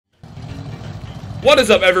What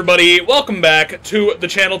is up, everybody? Welcome back to the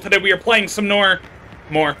channel. Today we are playing some No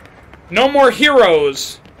More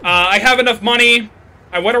Heroes. I have enough money.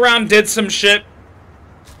 I went around, did some shit.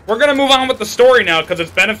 We're gonna move on with the story now, because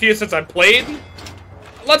it's been a few since I played.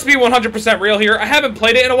 Let's be 100% real here. I haven't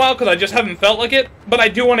played it in a while, because I just haven't felt like it, but I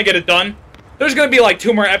do want to get it done. There's gonna be like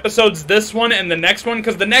 2 more episodes, this one and the next one,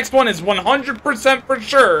 because the next one is 100% for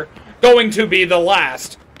sure going to be the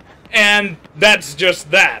last. And that's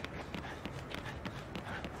just that.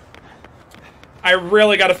 I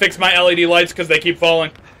really gotta fix my LED lights because they keep falling.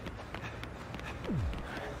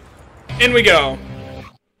 In we go.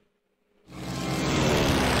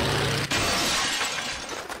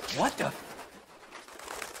 What the?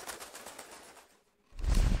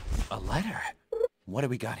 A letter? What do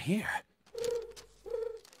we got here?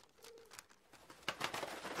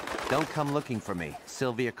 Don't come looking for me,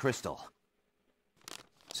 Sylvia Crystal.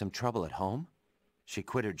 Some trouble at home? She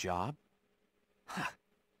quit her job? Huh.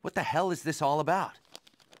 What the hell is this all about?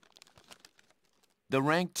 The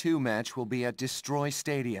Rank 2 match will be at Destroy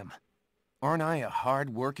Stadium. Aren't I a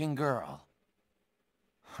hard-working girl?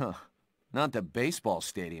 Huh. Not the baseball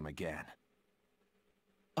stadium again.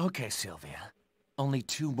 Okay, Sylvia. Only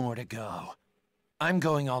 2 more to go. I'm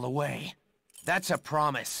going all the way. That's a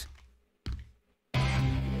promise.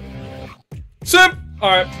 Sip!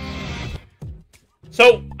 Alright.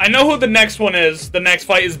 So, I know who the next one is. The next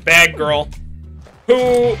fight is Bad Girl.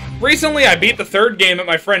 Who, recently I beat the 3rd game at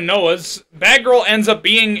my friend Noah's. Bad Girl ends up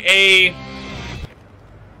being a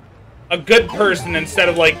good person instead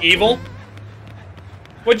of, like, evil.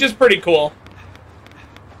 Which is pretty cool.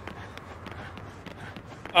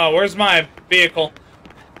 Oh, where's my vehicle?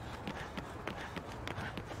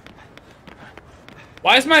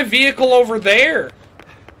 Why is my vehicle over there?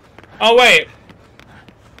 Oh, wait.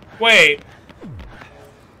 Wait.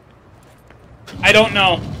 I don't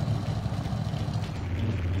know.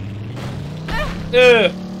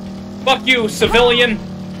 Ugh. Fuck you, civilian.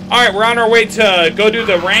 Alright, we're on our way to go do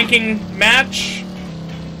the ranking match.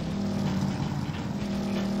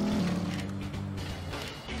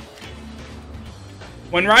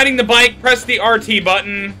 When riding the bike, press the RT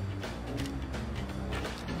button.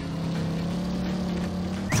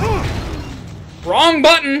 Wrong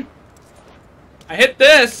button! I hit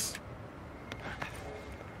this.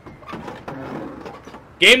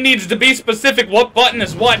 Game needs to be specific. What button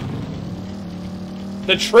is what?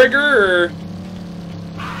 The trigger, or...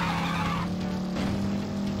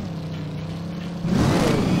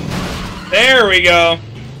 There we go.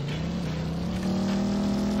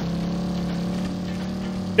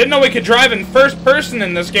 Didn't know we could drive in first person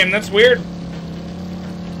in this game. That's weird.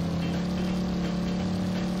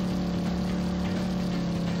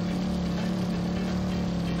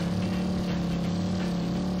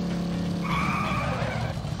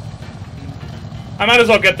 I might as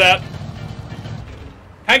well get that.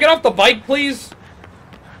 Can I get off the bike, please?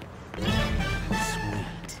 Sweet.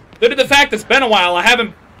 Due to the fact it's been a while, I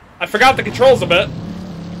forgot the controls a bit.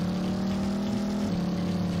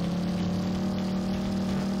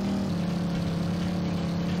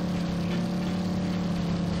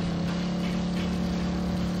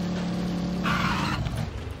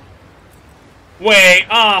 Wait,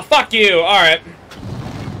 fuck you, alright.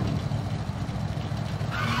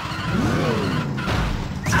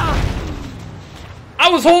 I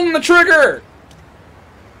was holding the trigger!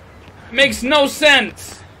 Makes no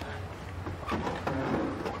sense.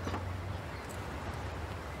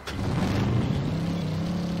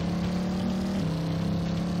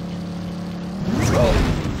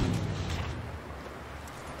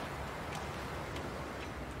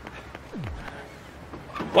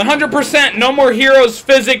 "100% No More Heroes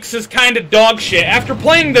physics is kinda dog shit. After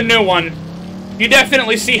playing the new one, you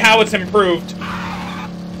definitely see how it's improved."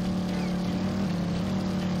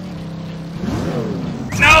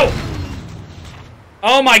 No!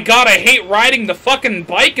 Oh my god, I hate riding the fucking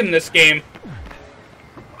bike in this game.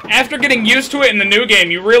 After getting used to it in the new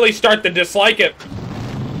game, you really start to dislike it.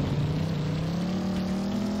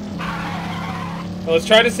 Well, let's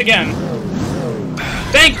try this again.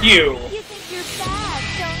 Thank you! You think you're bad,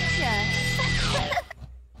 don't you?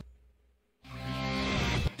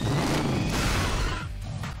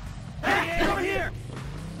 Hey, over here!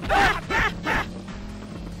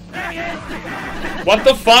 What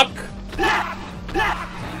the fuck?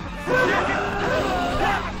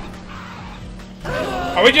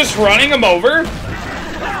 Are we just running him over?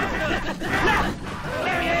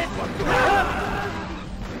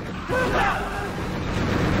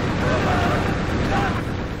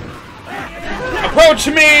 Approach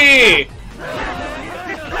me!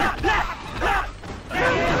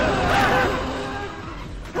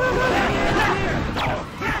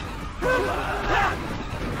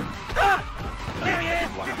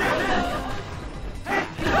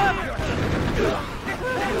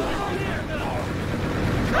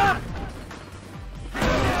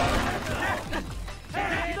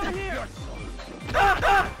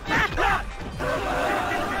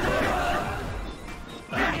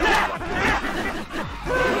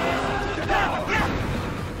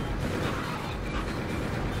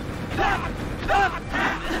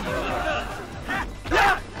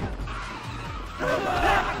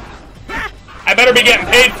 better be getting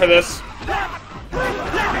paid for this.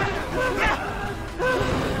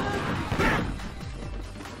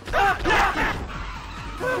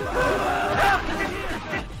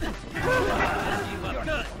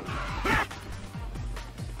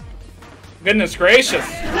 Goodness gracious.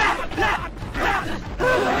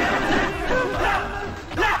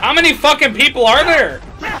 How many fucking people are there?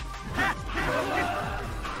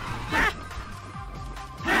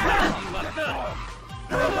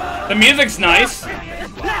 The music's nice.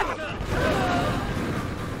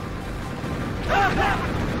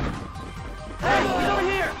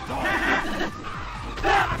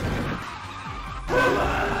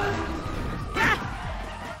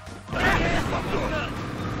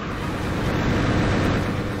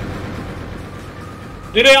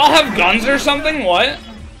 Do they all have guns or something? What?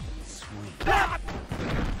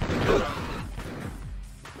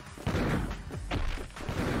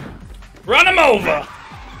 Run him over!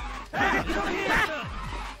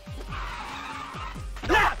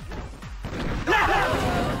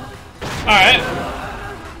 Alright.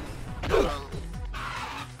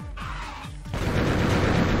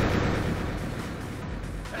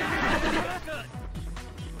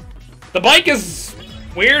 The bike is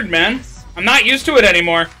weird, man. I'm not used to it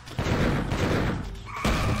anymore.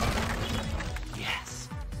 Yes.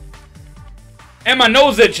 And my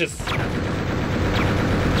nose itches.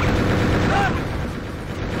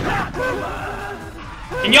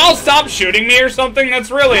 Can y'all stop shooting me or something?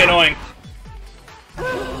 That's really annoying.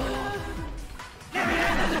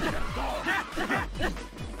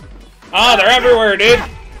 Oh, they're everywhere, dude.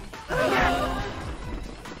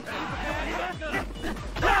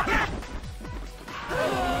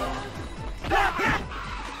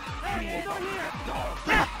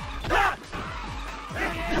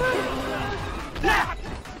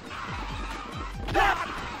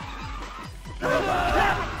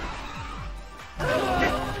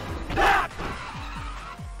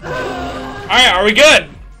 Alright, are we good?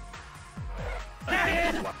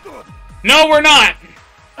 No, we're not.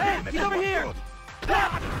 Get over here!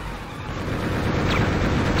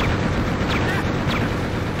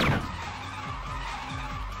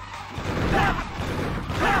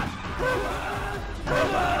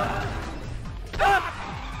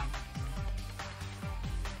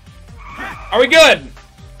 Are we good?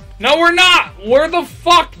 No, we're not. Where the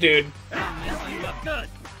fuck, dude?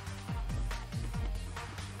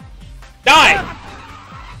 Die!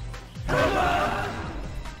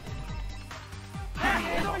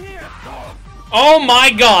 Oh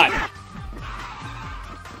my god!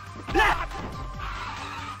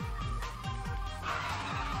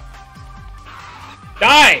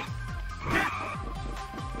 Die!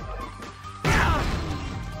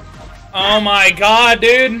 Oh my god,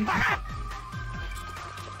 dude!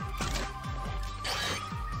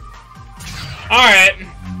 Alright.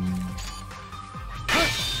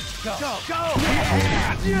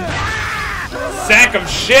 Sack of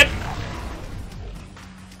shit!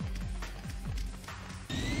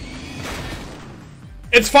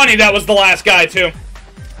 It's funny that was the last guy, too.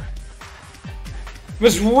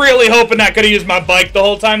 Was really hoping I could have used my bike the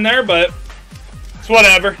whole time there, but it's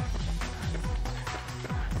whatever.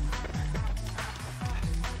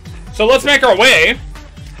 So let's make our way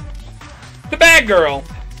to Bad Girl.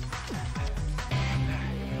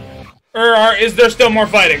 Or is there still more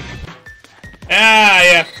fighting? Ah,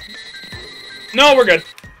 yeah. No, we're good.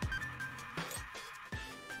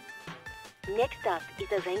 Next up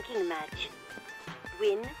is a ranking match.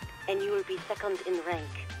 Win, and you will be second in rank.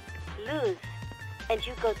 Lose, and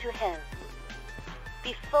you go to hell.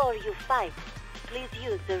 Before you fight, please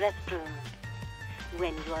use the restroom.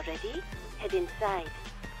 When you are ready, head inside.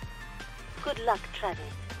 Good luck, Travis.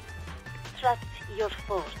 Trust your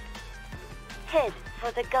force. Head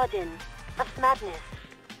for the Garden of Madness.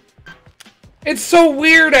 It's so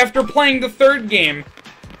weird after playing the third game.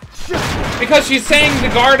 Because she's saying the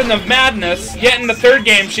Garden of Madness, yet in the third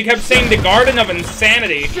game she kept saying the Garden of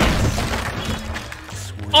Insanity.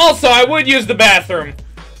 Also, I would use the bathroom.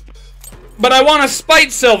 But I want to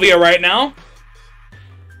spite Sylvia right now.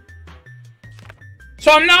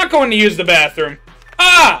 So I'm not going to use the bathroom.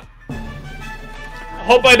 Ah! I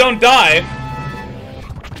hope I don't die.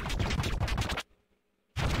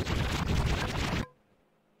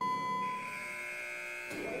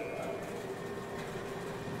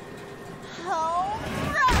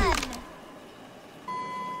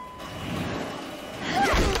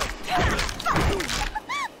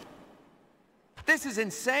 This is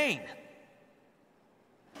insane.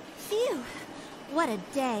 Phew. What a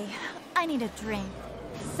day. I need a drink.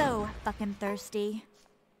 So fucking thirsty.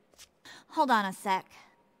 Hold on a sec.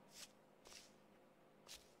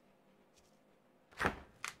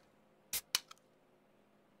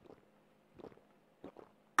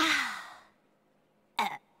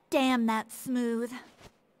 Damn, that's smooth.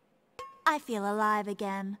 I feel alive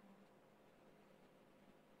again.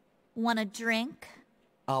 Want a drink?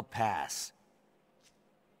 I'll pass.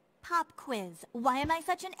 Pop quiz. Why am I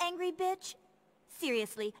such an angry bitch?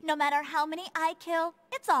 Seriously, no matter how many I kill,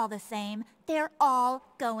 it's all the same. They're all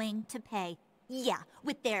going to pay. Yeah,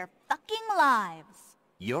 with their fucking lives.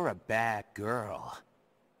 You're a bad girl.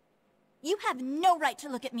 You have no right to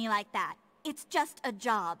look at me like that. It's just a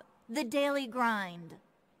job. The daily grind.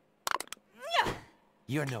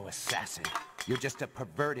 You're no assassin. You're just a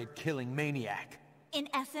perverted killing maniac. In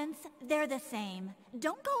essence, they're the same.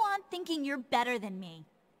 Don't go on thinking you're better than me.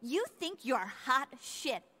 You think you're hot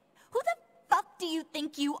shit. Who the fuck do you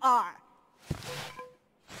think you are?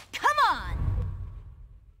 Come on!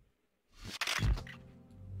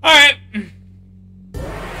 Alright.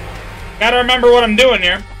 Gotta remember what I'm doing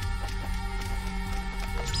here.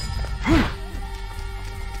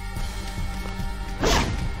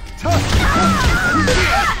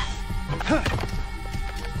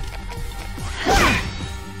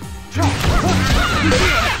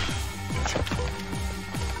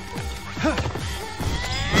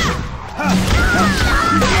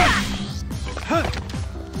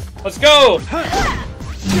 Let's go!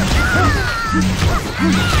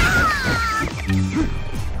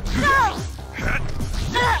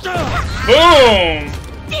 Boom!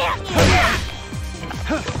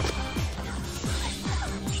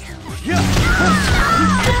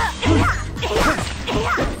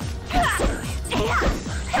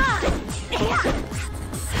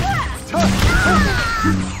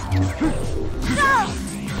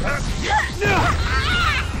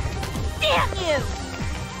 Damn you!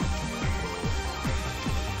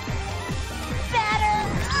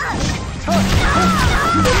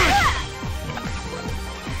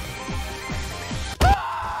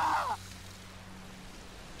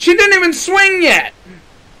 She didn't even swing yet!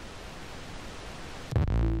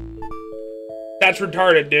 That's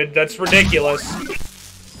retarded, dude. That's ridiculous.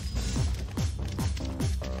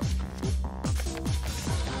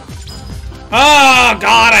 Oh,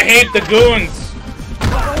 God, I hate the goons.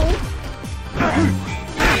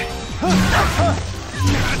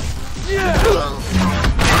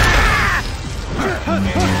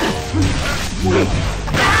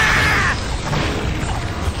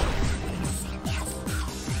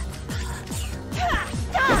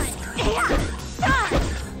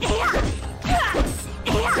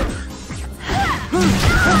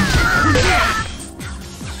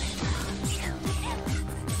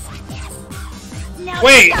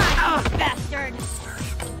 Wait! Bastard!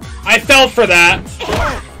 I fell for that.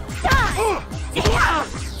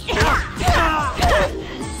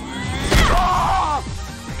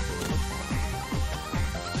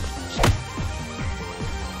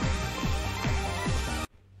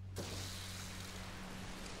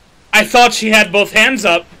 I thought she had both hands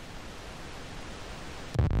up.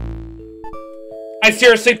 I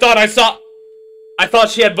seriously thought I thought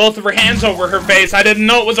she had both of her hands over her face. I didn't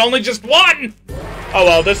know it was only just one! Oh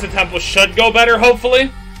well, this attempt should go better, hopefully.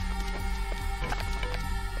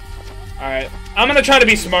 Alright. I'm gonna try to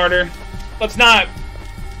be smarter. Let's not...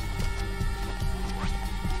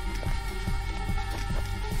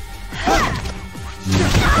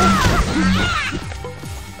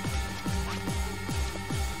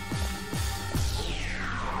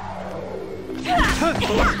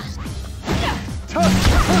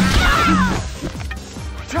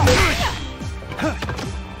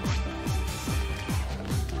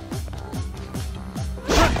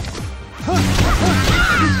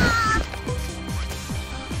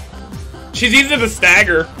 She's easy to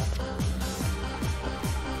stagger.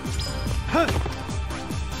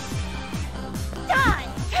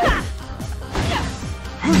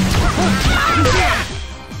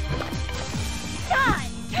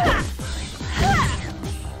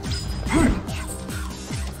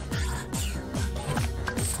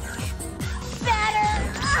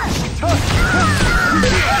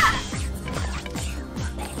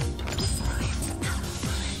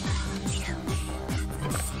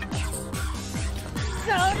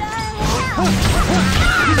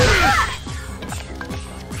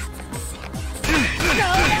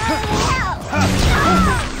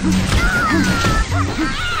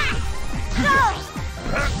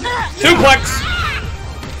 Suplex!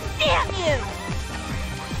 Damn you!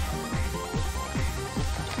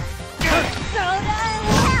 Go to hell!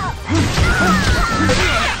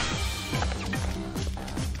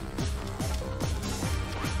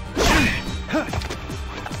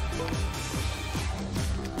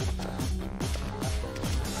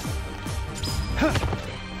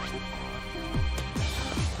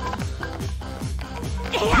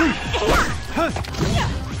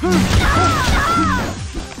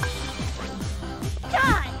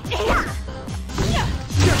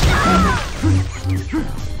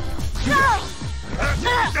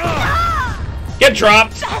 get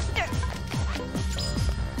dropped.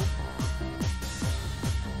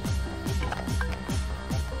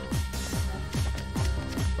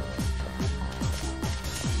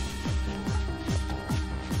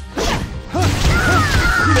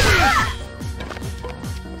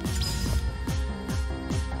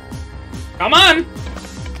 Come on!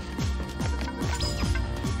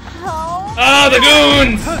 Oh, the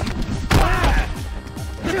goons!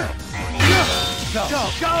 Go!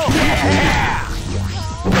 Go!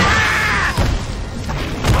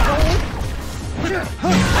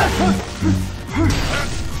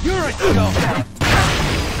 You're a joke!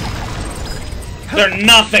 They're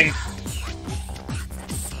nothing.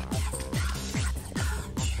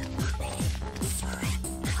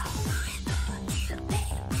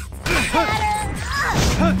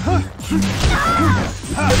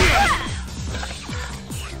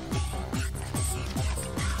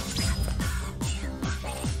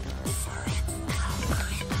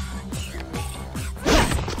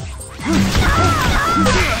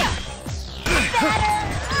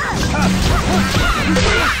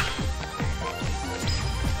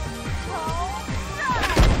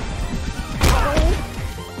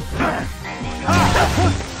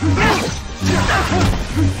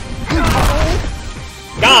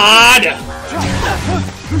 God!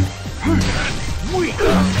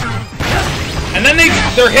 And then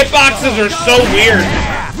their hitboxes are so weird.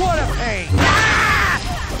 What a pain!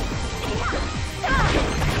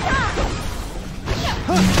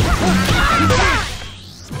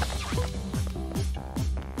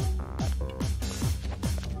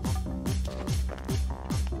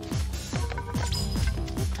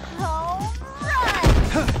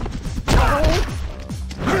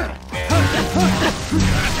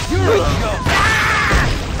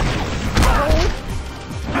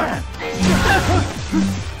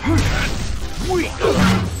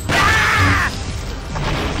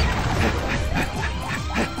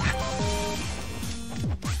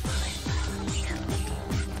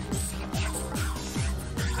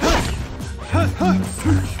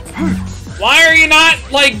 Why are you not,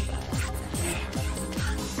 like...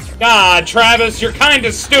 God, Travis, you're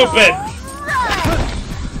kinda stupid!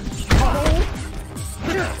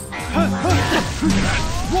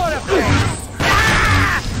 What a pain!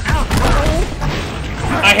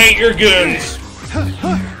 I hate your goons.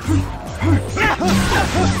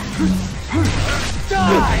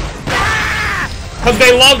 Because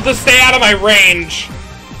they love to stay out of my range.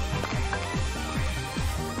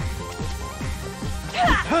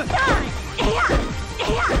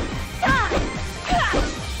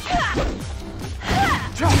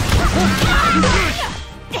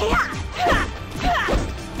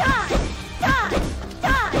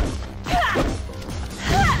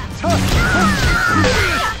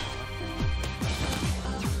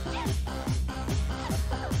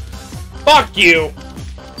 Fuck you!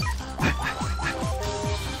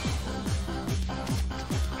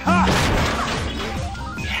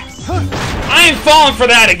 I ain't falling for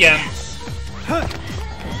that again!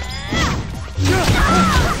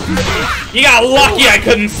 You got lucky I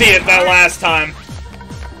couldn't see it that last time.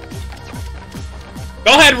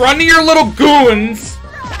 Go ahead, run to your little goons!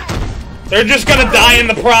 They're just gonna die in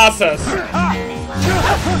the process.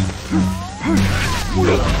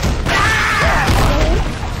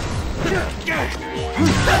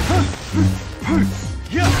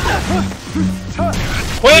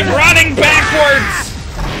 Quit running backwards!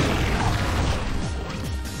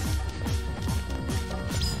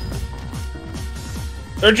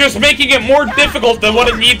 They're just making it more difficult than what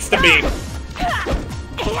it needs to be.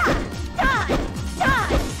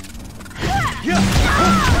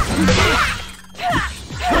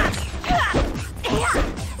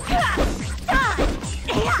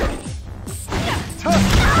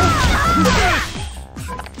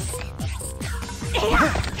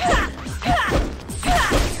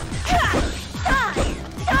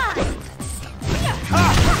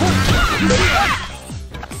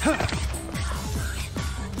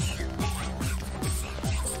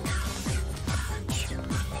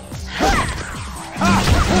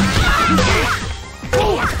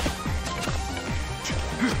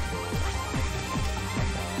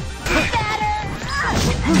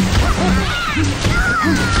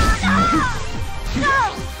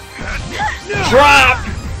 Drop!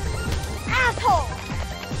 Asshole!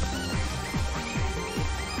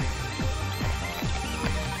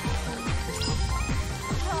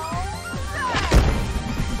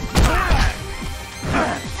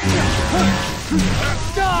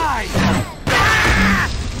 Die!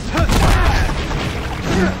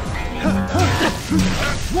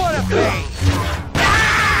 What a pain!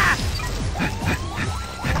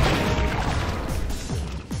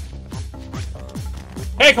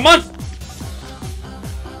 Okay, come on.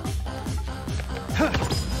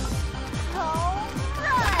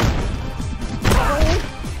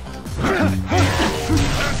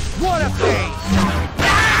 What a pain!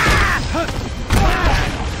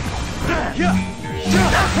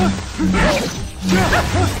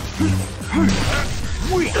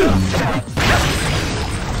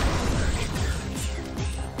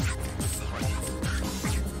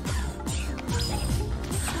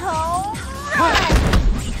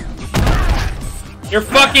 You're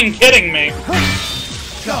fucking kidding me.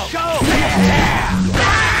 Go! Go!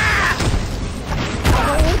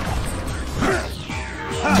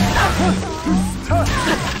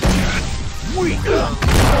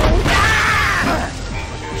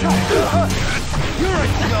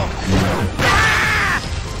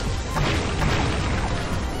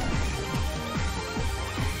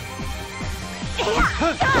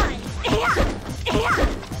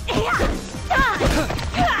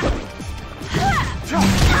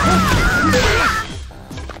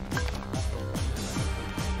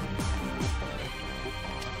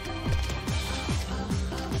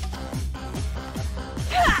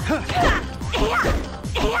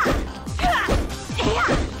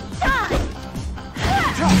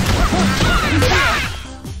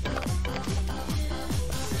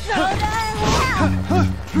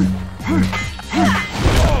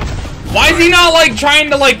 Why is he not, like, trying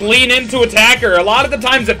to, like, lean into attack her? A lot of the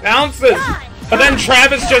times it bounces, but then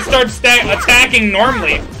Travis just starts attacking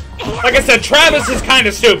normally. Like I said, Travis is kind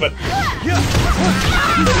of stupid.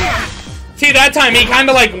 See, that time he kind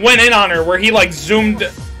of, like, went in on her, where he, like,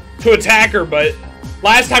 zoomed to attack her, but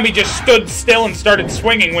last time he just stood still and started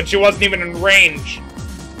swinging when she wasn't even in range.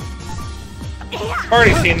 I've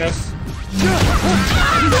already seen this.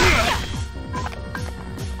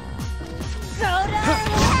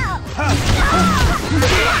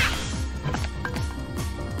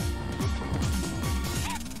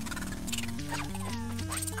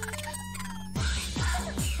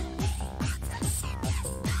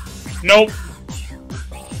 Nope.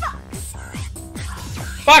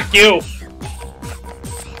 Fuck you.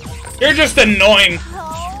 You're just annoying.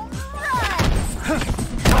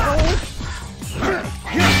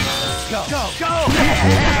 Go! Go! Go!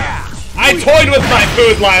 I toyed with my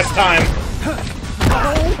food last time.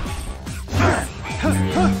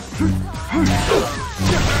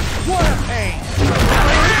 What a pain!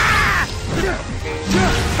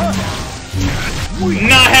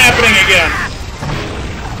 Not happening again.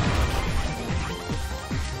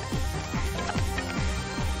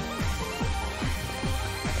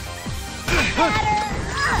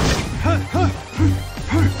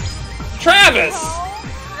 Travis!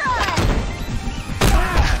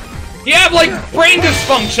 Do you have, like, brain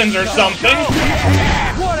dysfunctions or something?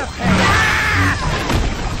 What a pain!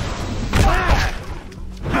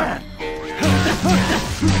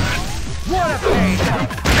 What a pain!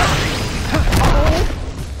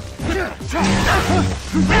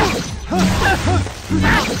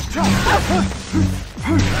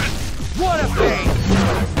 What a pain!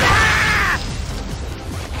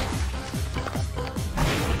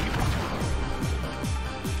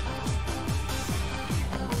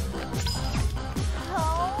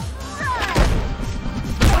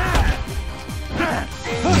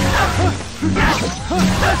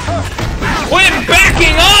 Quit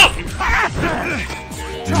backing up!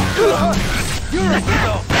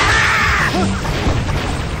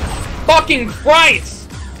 Fucking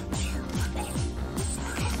Christ!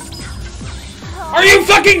 Are you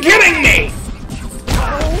fucking kidding me?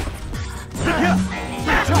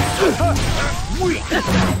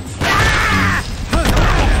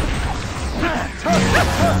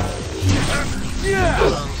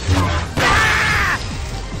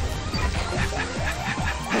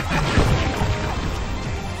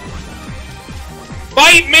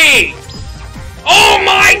 Fight me! Oh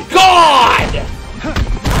my God!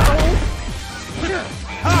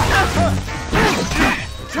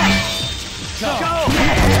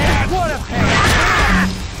 What a pain!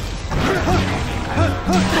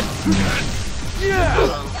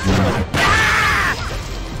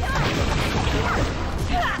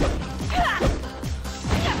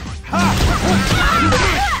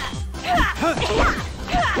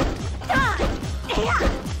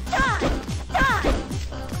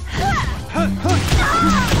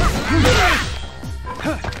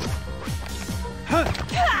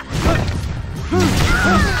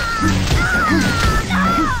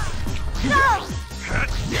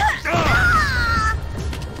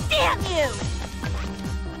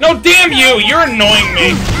 No, damn you! You're annoying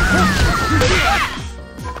me!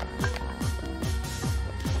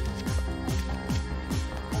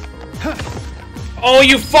 Oh,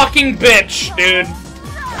 you fucking bitch, dude.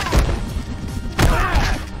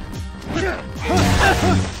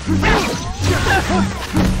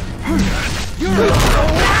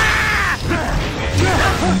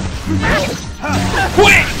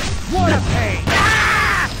 Quit! What a pain!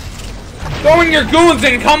 Throwing your goons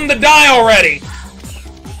and come to die already!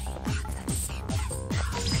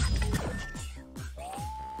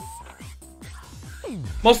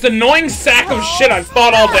 Most annoying sack of shit I've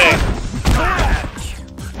thought all day.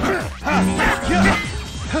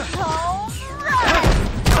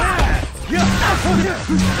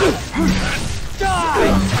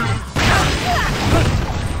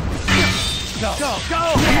 Go! Go! Go!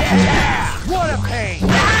 What a pain!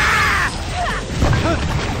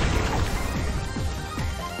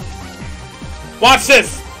 Watch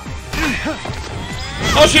this!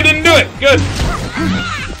 Oh, she didn't do it! Good.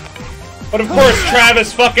 But of course,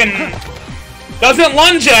 Travis fucking doesn't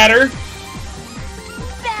lunge at her.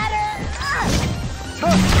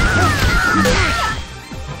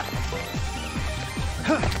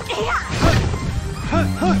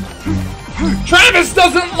 Travis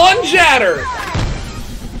doesn't lunge at her!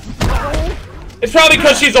 It's probably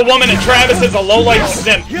because she's a woman and Travis is a low-life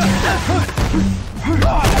simp.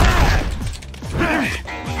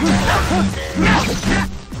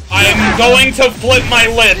 I am going to flip my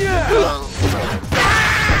lid.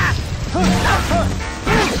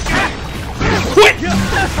 Quit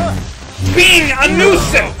being a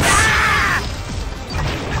nuisance!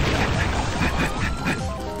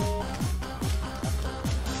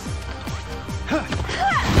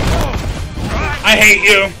 I hate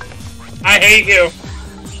you. I hate you.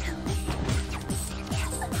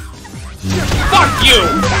 Fuck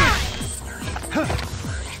you!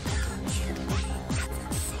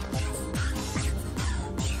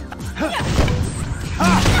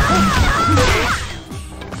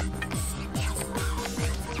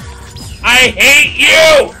 I hate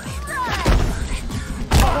you!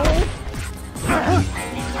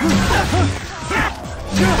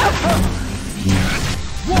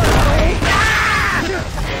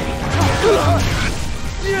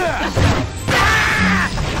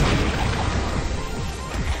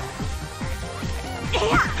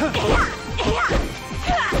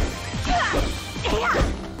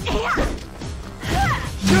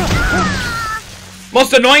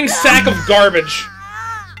 Most annoying sack of garbage.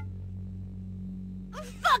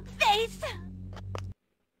 Fuckface!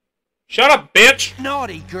 Shut up, bitch!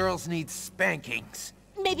 Naughty girls need spankings.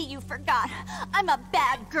 Maybe you forgot. I'm a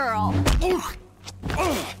bad girl.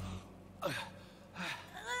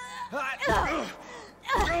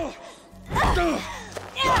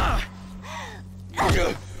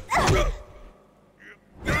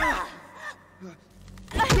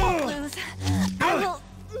 I won't lose. I will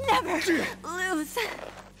never lose.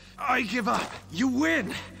 I give up. You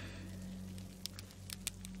win.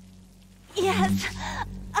 Yes,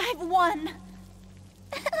 I've won.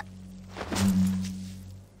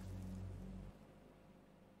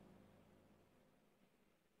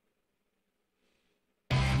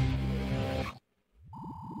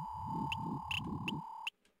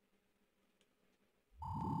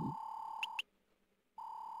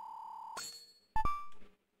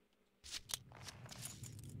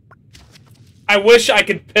 I wish I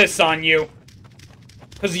could piss on you.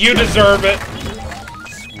 Because you deserve it.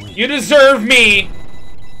 You deserve me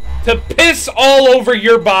to piss all over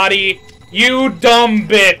your body, you dumb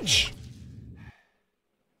bitch.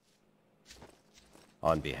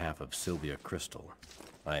 On behalf of Sylvia Crystal,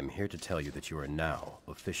 I am here to tell you that you are now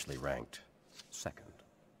officially ranked second.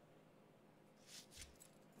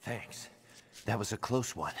 Thanks. That was a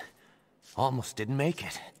close one. Almost didn't make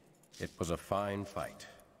it. It was a fine fight,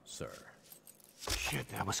 sir. Shit,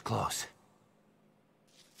 that was close.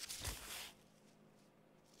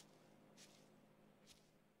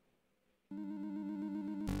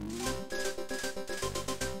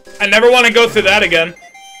 I never want to go through that again.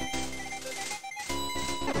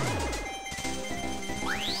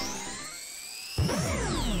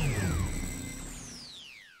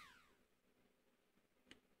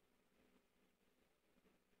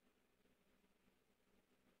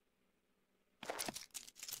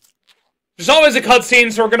 There's always a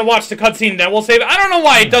cutscene, so we're gonna watch the cutscene, then we'll save it. I don't know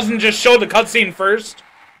why it doesn't just show the cutscene first.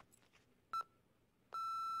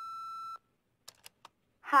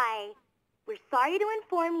 Hi. We're sorry to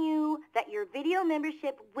inform you that your video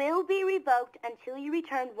membership will be revoked until you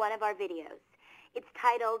return one of our videos. It's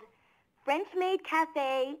titled, French Maid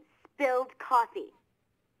Cafe Spilled Coffee.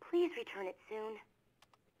 Please return it soon.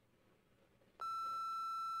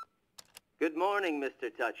 Good morning, Mr.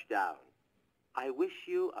 Touchdown. I wish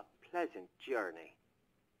you a pleasant journey.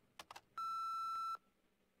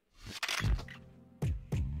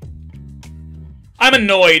 I'm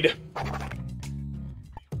annoyed.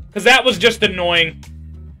 Because that was just annoying.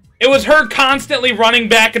 It was her constantly running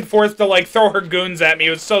back and forth to, like, throw her goons at me.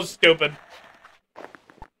 It was so stupid.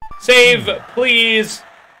 Save, please.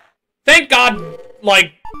 Thank God,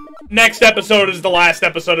 like, next episode is the last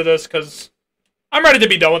episode of this, because I'm ready to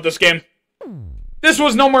be done with this game. This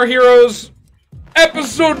was No More Heroes,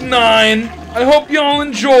 episode 9. I hope y'all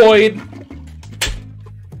enjoyed.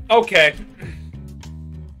 Okay.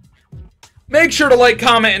 Make sure to like,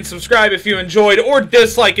 comment, and subscribe if you enjoyed, or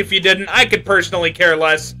dislike if you didn't. I could personally care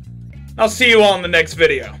less. I'll see you all in the next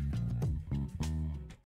video.